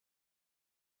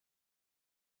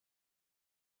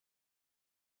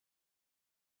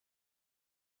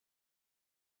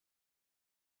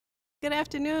Good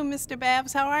afternoon, Mr.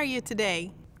 Babbs. How are you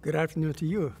today? Good afternoon to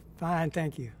you. Fine,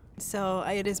 thank you. So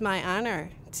it is my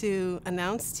honor to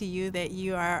announce to you that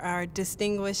you are our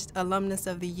Distinguished Alumnus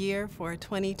of the Year for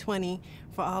 2020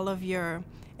 for all of your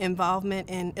involvement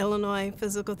in Illinois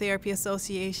Physical Therapy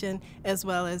Association as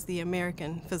well as the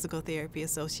American Physical Therapy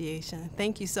Association.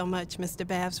 Thank you so much, Mr.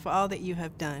 Babbs, for all that you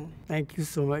have done. Thank you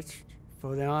so much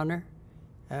for the honor.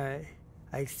 I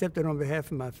accept it on behalf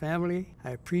of my family.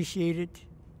 I appreciate it,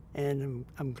 and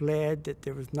I'm glad that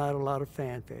there was not a lot of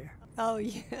fanfare. Oh,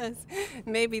 yes.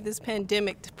 Maybe this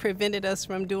pandemic prevented us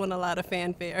from doing a lot of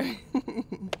fanfare.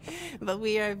 But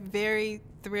we are very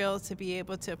thrilled to be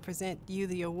able to present you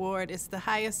the award. It's the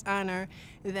highest honor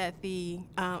that the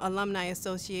Alumni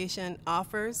Association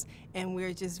offers, and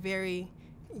we're just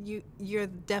you're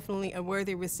definitely a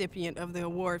worthy recipient of the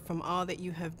award from all that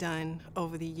you have done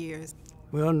over the years.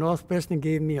 Well, Northwestern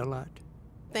gave me a lot.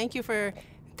 Thank you for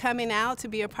coming out to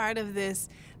be a part of this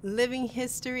living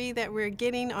history that we're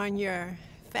getting on your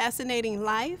fascinating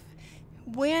life.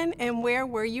 When and where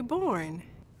were you born?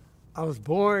 I was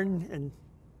born in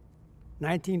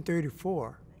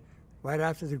 1934, right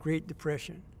after the Great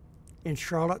Depression, in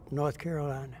Charlotte, North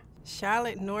Carolina.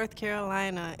 Charlotte, North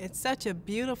Carolina. It's such a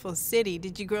beautiful city.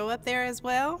 Did you grow up there as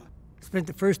well? Spent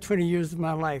the first 20 years of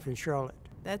my life in Charlotte.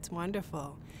 That's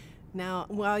wonderful. Now,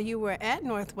 while you were at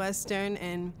Northwestern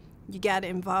and you got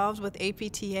involved with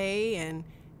APTA, and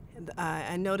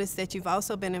I noticed that you've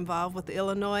also been involved with the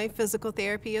Illinois Physical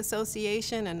Therapy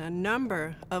Association and a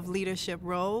number of leadership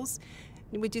roles.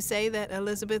 Would you say that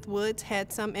Elizabeth Woods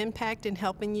had some impact in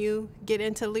helping you get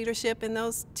into leadership in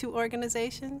those two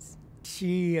organizations?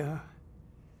 She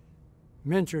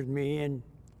mentored me, and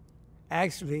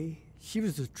actually, she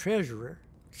was the treasurer.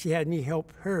 She had me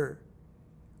help her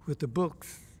with the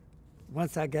books.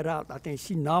 Once I got out, I think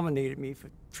she nominated me for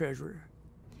treasurer.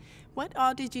 What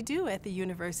all did you do at the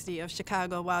University of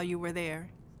Chicago while you were there?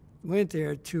 Went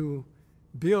there to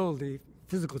build the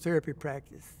physical therapy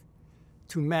practice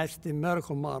to match the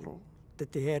medical model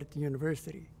that they had at the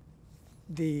university.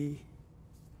 The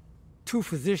two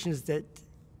physicians that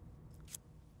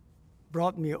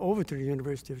brought me over to the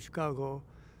University of Chicago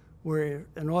were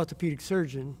an orthopedic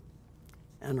surgeon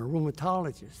and a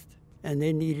rheumatologist, and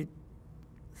they needed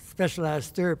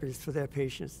specialized therapists for their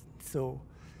patients. So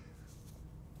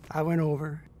I went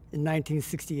over in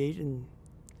 1968, and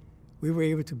we were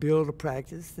able to build a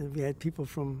practice, and we had people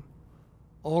from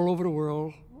all over the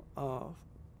world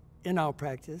in our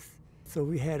practice. So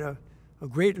we had a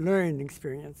great learning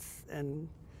experience and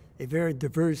a very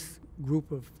diverse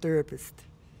group of therapists,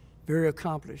 very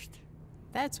accomplished.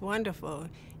 That's wonderful.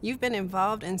 You've been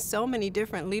involved in so many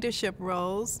different leadership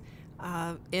roles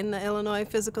in the Illinois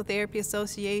Physical Therapy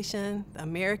Association, the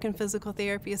American Physical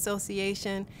Therapy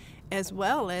Association, as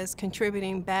well as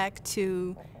contributing back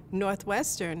to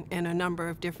Northwestern in a number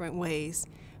of different ways.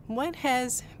 What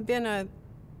has been a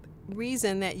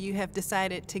reason that you have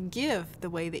decided to give the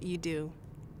way that you do?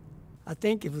 I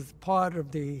think it was part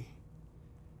of the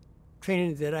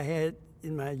training that I had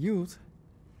in my youth,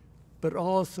 but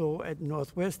also at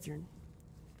Northwestern.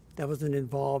 That was an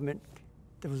involvement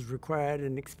that was required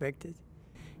and expected.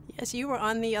 Yes, you were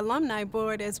on the alumni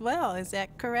board as well, is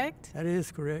that correct? That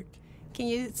is correct. Can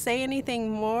you say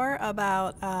anything more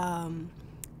about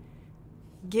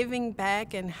giving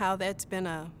back and how that's been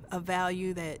a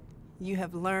value that you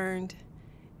have learned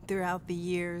throughout the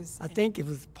years? I think it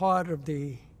was part of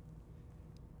the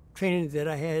training that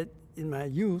I had in my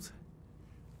youth,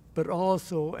 but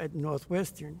also at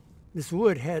Northwestern. Ms.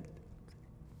 Wood had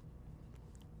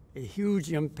a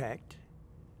huge impact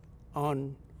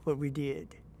on what we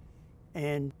did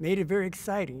and made it very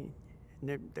exciting.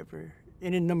 And there were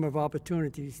any number of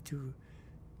opportunities to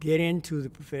get into the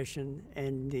profession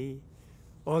and the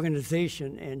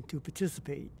organization and to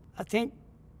participate. I think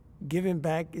giving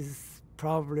back is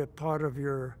probably a part of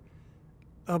your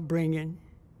upbringing,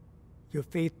 your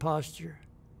faith posture,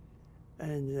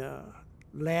 and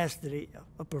lastly,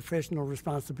 a professional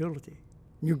responsibility.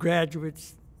 New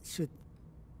graduates should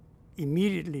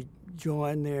immediately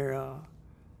join their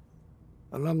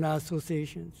alumni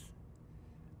associations,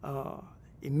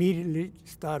 immediately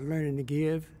start learning to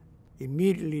give,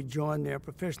 immediately join their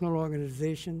professional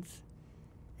organizations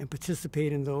and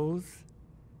participate in those.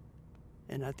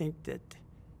 And I think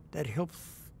that helps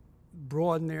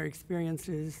broaden their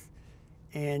experiences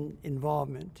and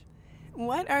involvement.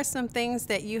 What are some things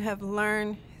that you have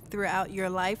learned throughout your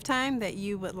lifetime that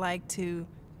you would like to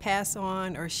pass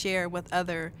on or share with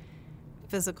other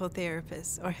physical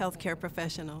therapists or healthcare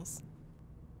professionals?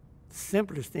 The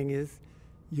simplest thing is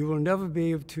you will never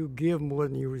be able to give more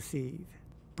than you receive.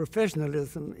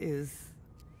 Professionalism is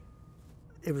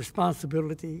a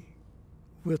responsibility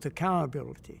with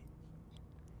accountability.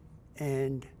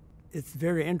 And it's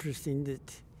very interesting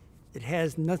that it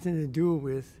has nothing to do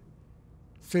with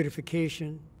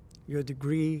certification, your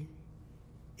degree.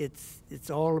 It's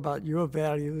all about your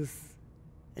values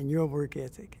and your work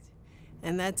ethic.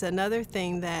 And that's another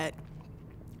thing that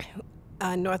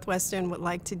Northwestern would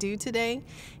like to do today,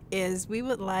 is we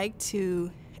would like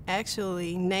to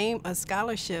actually name a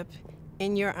scholarship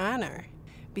in your honor,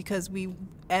 because we,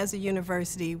 as a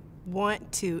university,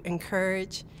 want to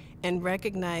encourage and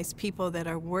recognize people that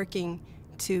are working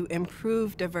to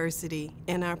improve diversity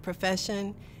in our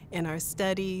profession, in our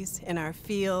studies, in our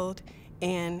field,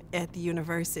 and at the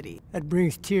university. That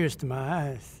brings tears to my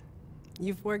eyes.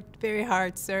 You've worked very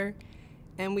hard, sir,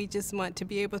 and we just want to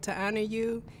be able to honor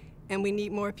you, and we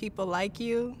need more people like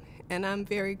you, and I'm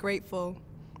very grateful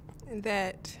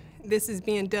that this is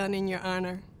being done in your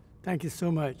honor. Thank you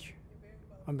so much.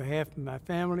 On behalf of my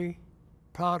family,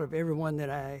 proud of everyone that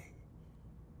I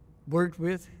worked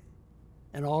with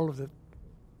and all of the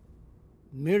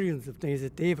millions of things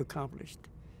that they've accomplished.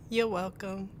 You're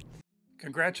welcome.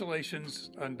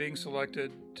 Congratulations on being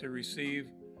selected to receive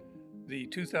the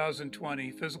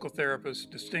 2020 Physical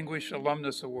Therapist Distinguished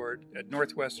Alumnus Award at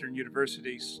Northwestern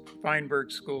University's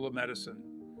Feinberg School of Medicine.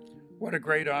 What a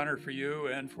great honor for you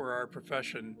and for our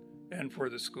profession and for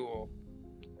the school.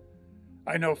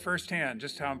 I know firsthand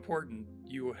just how important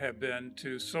you have been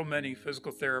to so many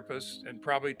physical therapists and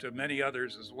probably to many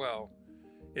others as well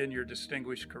in your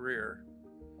distinguished career.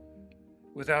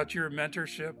 Without your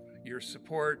mentorship, your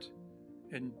support,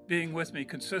 and being with me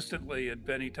consistently at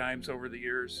many times over the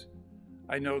years,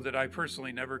 I know that I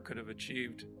personally never could have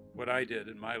achieved what I did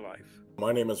in my life.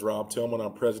 My name is Rob Tillman.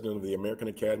 I'm president of the American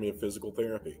Academy of Physical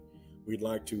Therapy. We'd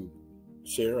like to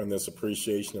share in this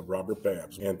appreciation of Robert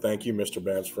Babbs. And thank you, Mr.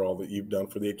 Babbs, for all that you've done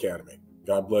for the Academy.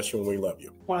 God bless you, and we love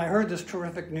you. When I heard this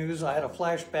terrific news, I had a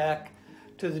flashback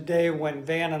to the day when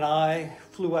Van and I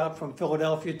flew out from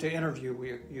Philadelphia to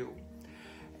interview you.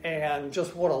 And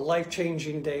just what a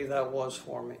life-changing day that was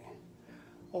for me.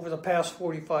 Over the past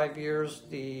 45 years,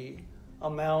 the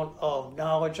amount of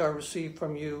knowledge I received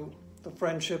from you, the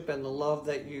friendship and the love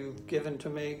that you've given to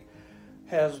me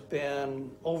has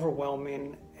been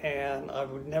overwhelming, and I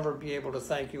would never be able to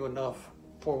thank you enough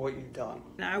for what you've done.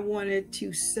 I wanted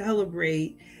to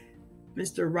celebrate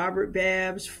Mr. Robert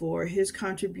Babbs for his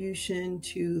contribution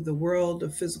to the world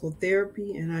of physical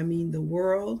therapy, and I mean the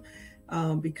world,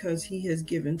 because he has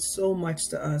given so much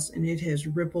to us, and it has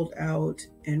rippled out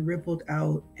and rippled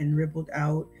out and rippled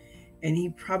out. And he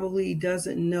probably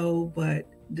doesn't know, but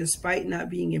despite not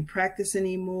being in practice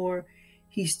anymore,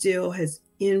 he still has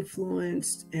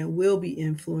influenced and will be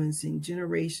influencing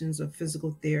generations of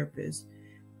physical therapists.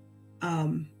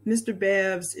 Mr.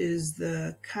 Babbs is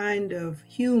the kind of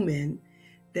human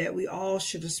that we all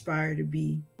should aspire to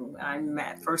be. I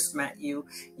first met you.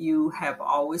 You have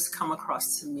always come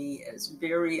across to me as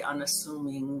very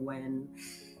unassuming, when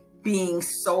being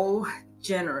so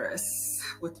generous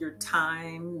with your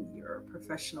time, your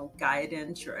professional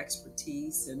guidance, your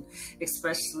expertise, and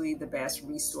especially the vast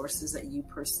resources that you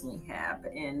personally have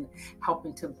in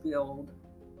helping to build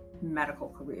medical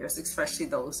careers, especially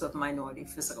those of minority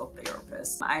physical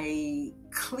therapists. I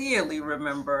clearly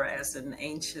remember, as an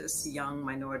anxious young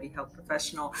minority health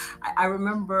professional, I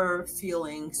remember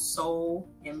feeling so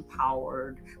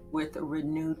empowered with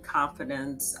renewed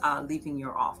confidence leaving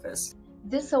your office.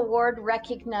 This award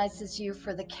recognizes you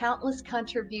for the countless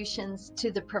contributions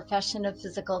to the profession of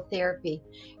physical therapy.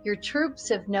 Your troops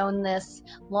have known this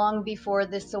long before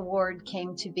this award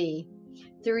came to be.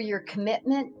 Through your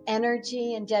commitment,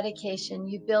 energy, and dedication,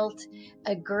 you built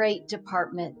a great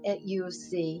department at U of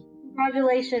C.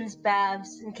 Congratulations,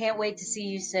 Babbs, and can't wait to see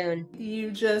you soon.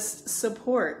 You just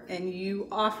support and you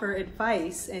offer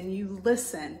advice and you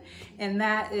listen, and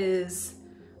that is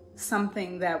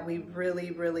something that we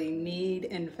really, really need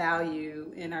and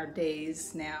value in our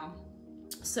days now.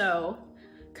 So,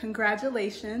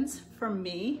 congratulations from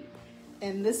me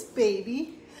and this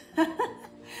baby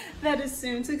that is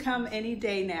soon to come any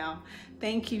day now.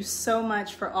 Thank you so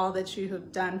much for all that you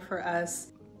have done for us.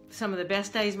 Some of the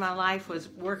best days of my life was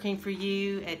working for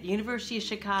you at University of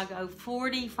Chicago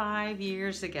 45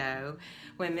 years ago,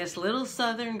 when this little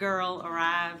Southern girl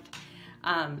arrived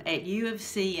at U of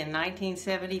C in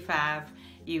 1975.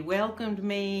 You welcomed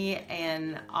me,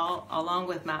 and along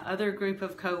with my other group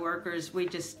of co-workers, we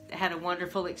just had a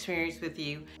wonderful experience with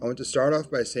you. I want to start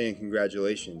off by saying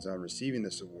congratulations on receiving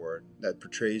this award that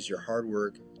portrays your hard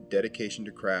work, dedication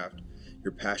to craft,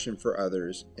 your passion for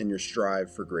others, and your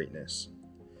strive for greatness.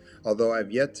 Although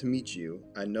I've yet to meet you,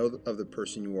 I know of the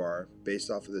person you are based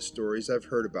off of the stories I've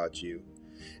heard about you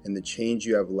and the change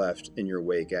you have left in your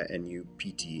wake at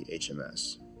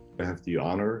NUPT-HMS. I have the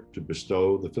honor to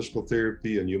bestow the Physical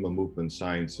Therapy and Human Movement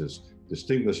Sciences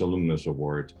Distinguished Alumnus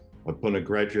Award upon a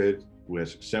graduate who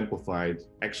has exemplified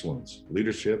excellence,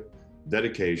 leadership,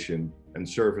 dedication, and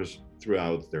service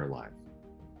throughout their life.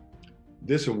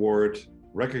 This award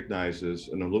recognizes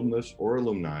an alumnus or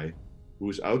alumni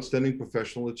whose outstanding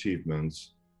professional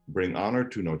achievements bring honor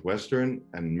to Northwestern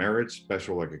and merit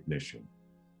special recognition.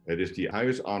 It is the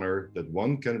highest honor that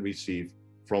one can receive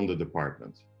from the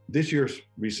department. This year's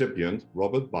recipient,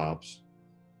 Robert Babbs,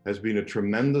 has been a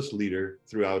tremendous leader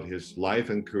throughout his life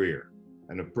and career,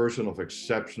 and a person of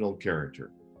exceptional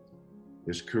character.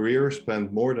 His career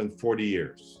spanned more than 40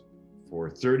 years. For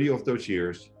 30 of those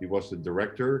years, he was the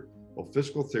director of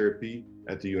physical therapy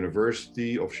at the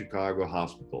University of Chicago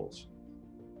hospitals.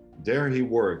 There he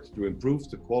worked to improve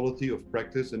the quality of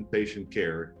practice and patient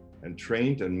care, and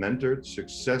trained and mentored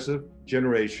successive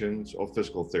generations of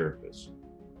physical therapists.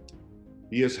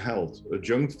 He has held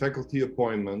adjunct faculty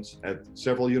appointments at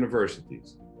several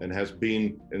universities and has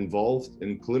been involved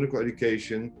in clinical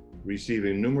education,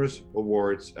 receiving numerous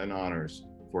awards and honors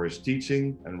for his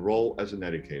teaching and role as an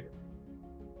educator.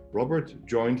 Robert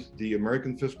joined the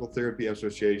American Physical Therapy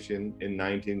Association in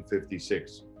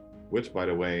 1956, which, by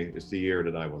the way, is the year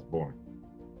that I was born,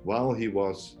 while he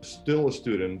was still a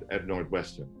student at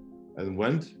Northwestern, and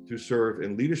went to serve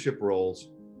in leadership roles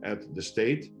at the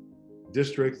state,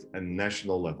 district, and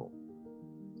national level.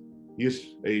 He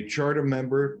is a charter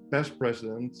member, past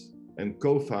president, and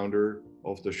co-founder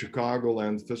of the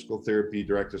Chicagoland Physical Therapy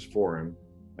Directors Forum,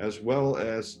 as well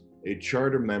as a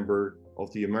charter member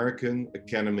of the American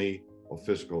Academy of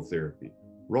Physical Therapy.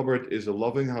 Robert is a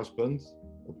loving husband,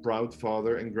 a proud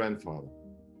father and grandfather.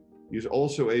 He is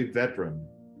also a veteran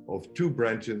of 2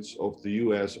 branches of the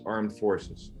U.S. Armed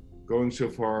Forces, going so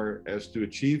far as to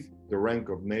achieve the rank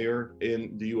of Major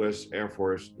in the U.S. Air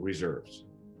Force Reserves.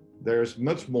 There's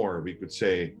much more we could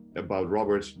say about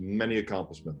Robert's many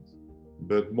accomplishments,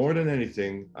 but more than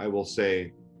anything, I will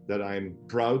say that I'm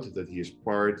proud that he is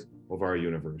part of our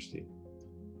university.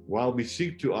 While we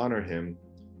seek to honor him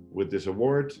with this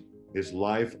award, his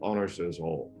life honors us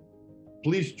all.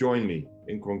 Please join me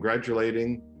in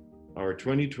congratulating our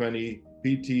 2020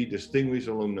 PT Distinguished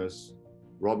Alumnus,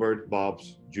 Robert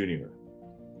Babbs, Jr.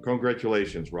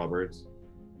 Congratulations, Robert.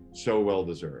 So well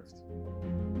deserved.